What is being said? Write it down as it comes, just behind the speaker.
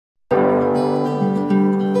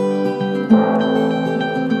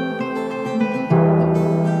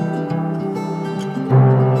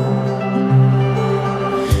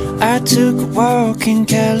took a walk in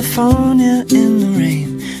California in the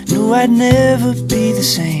rain. Knew I'd never be the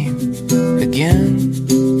same again.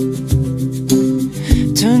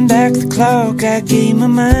 Turned back the clock, I gave my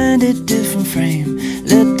mind a different frame.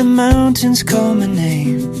 Let the mountains call my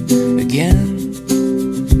name again.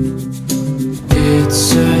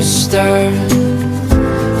 It's a start,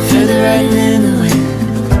 feather riding in the wind.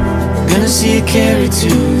 Gonna see it carry to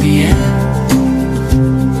the end.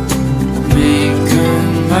 Make a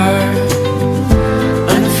mark,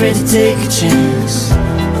 unafraid to take a chance.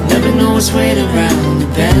 Never know what's waiting around the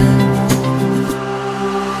bend.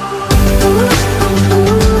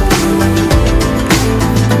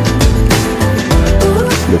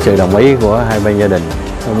 Được sự đồng ý của hai bên gia đình,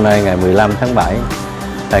 hôm nay ngày 15 tháng 7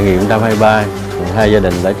 2023, hai gia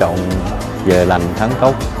đình đã chọn giờ lành tháng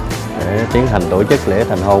tốt để tiến hành tổ chức lễ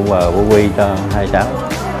thành hôn và vô quy cho hai cháu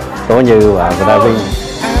Tố Như và Pravin.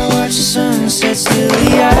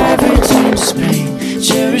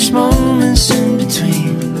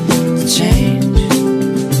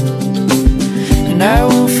 I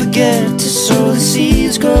won't forget to sow the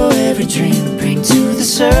seeds, grow every dream, bring to the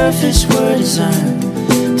surface what is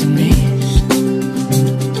underneath.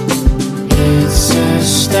 It's a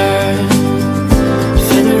start,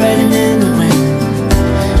 feather riding in the wind.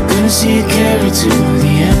 Gonna see it carry to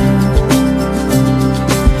the end.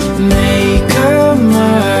 Make a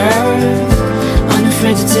mark,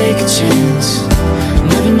 unafraid to take a chance.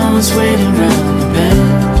 Never know what's waiting round the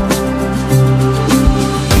bend.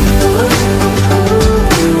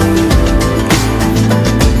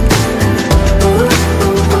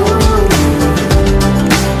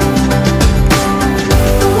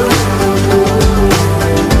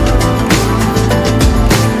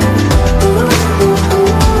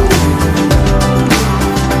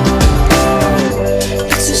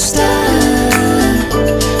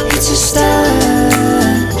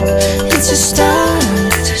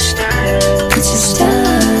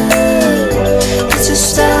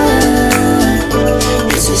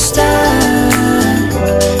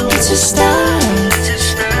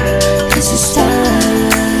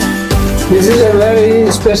 This is a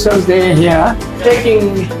very special day here,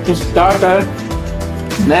 taking his daughter,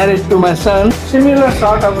 married to my son. Similar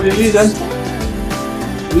sort of religion,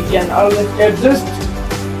 we can always adjust,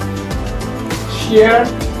 share.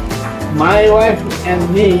 My wife and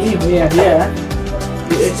me, we are here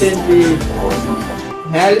to attend the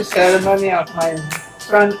marriage ceremony of my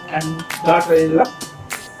son and daughter-in-law.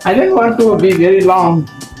 I don't want to be very long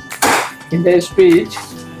in the speech,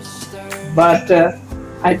 but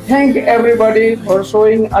I thank everybody for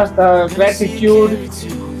showing us the gratitude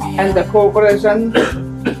and the cooperation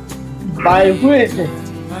by which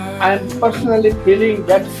I am personally feeling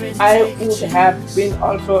that I would have been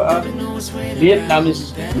also a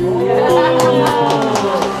Vietnamese.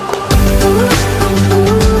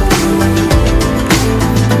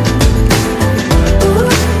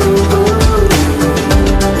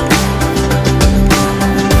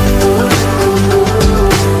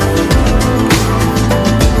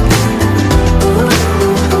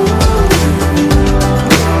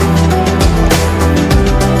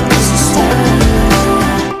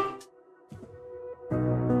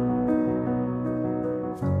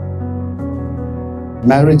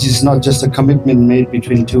 Marriage is not just a commitment made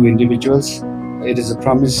between two individuals. It is a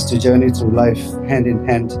promise to journey through life hand in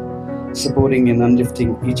hand, supporting and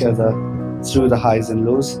uplifting each other through the highs and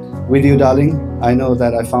lows. With you, darling, I know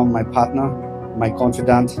that I found my partner, my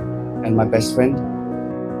confidant, and my best friend.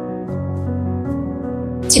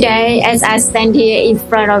 Today, as I stand here in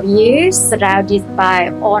front of you, surrounded by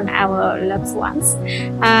all our loved ones,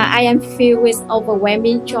 I am filled with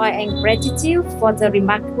overwhelming joy and gratitude for the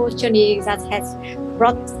remarkable journey that has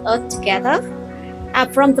brought us together.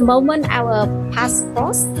 From the moment our paths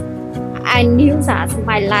crossed, I knew that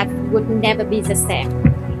my life would never be the same.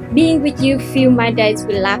 Being with you filled my days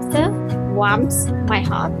with laughter, warms my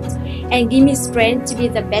heart, and give me strength to be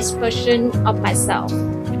the best version of myself.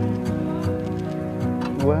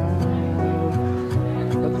 Wow,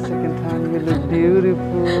 for the second time you look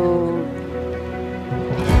beautiful.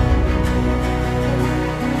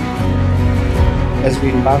 As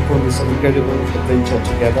we embark on this incredible adventure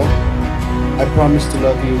together, I promise to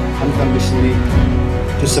love you unconditionally,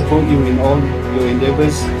 to support you in all your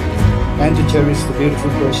endeavors, and to cherish the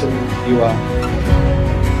beautiful person you are.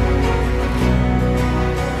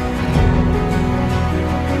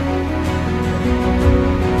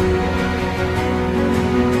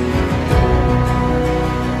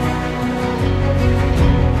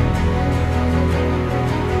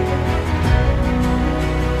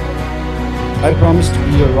 I promise to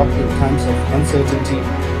be your rock in times of uncertainty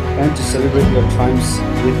and to celebrate your triumphs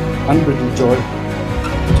with unbridled joy.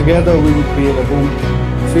 Together we will create a home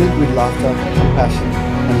filled with laughter, compassion,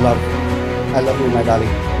 and love. I love you, my darling.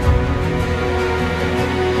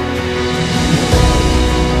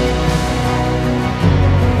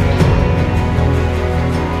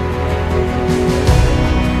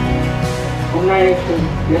 Hôm nay sự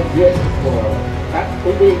hiện diện của các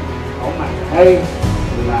quý vị có mặt ở đây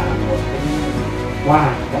là một cái món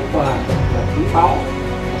quà rất là quý báu,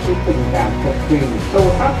 một cái tình cảm cực kỳ sâu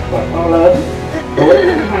sắc và to lớn đối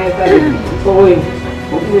với hai gia đình chúng tôi,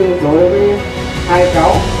 cũng như đối với hai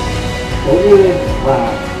cháu Tố Như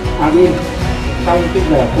và Pravin trong cái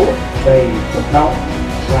giờ phút đầy xúc động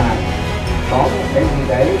và có một cái gì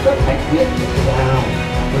đấy rất hạnh diện và tự hào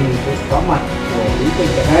vì sự có mặt của quý vị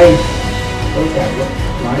ở đây. Tôi chả biết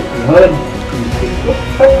nói gì hơn thì xin chúc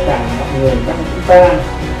tất cả mọi người trong chúng ta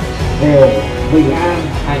đều bình an,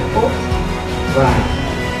 hạnh phúc và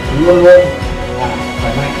luôn luôn là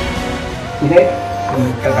khỏe mạnh. Thì đấy,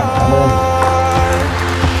 trân trọng cảm ơn.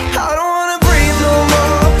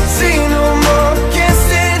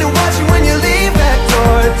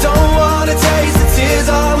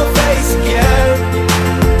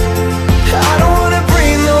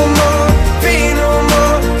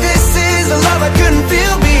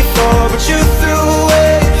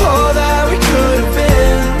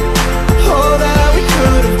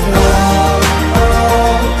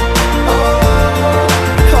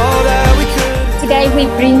 We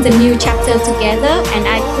bring the new chapter together, and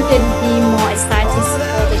I couldn't be more excited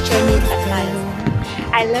for the journey that lies.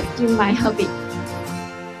 I love you, my hubby.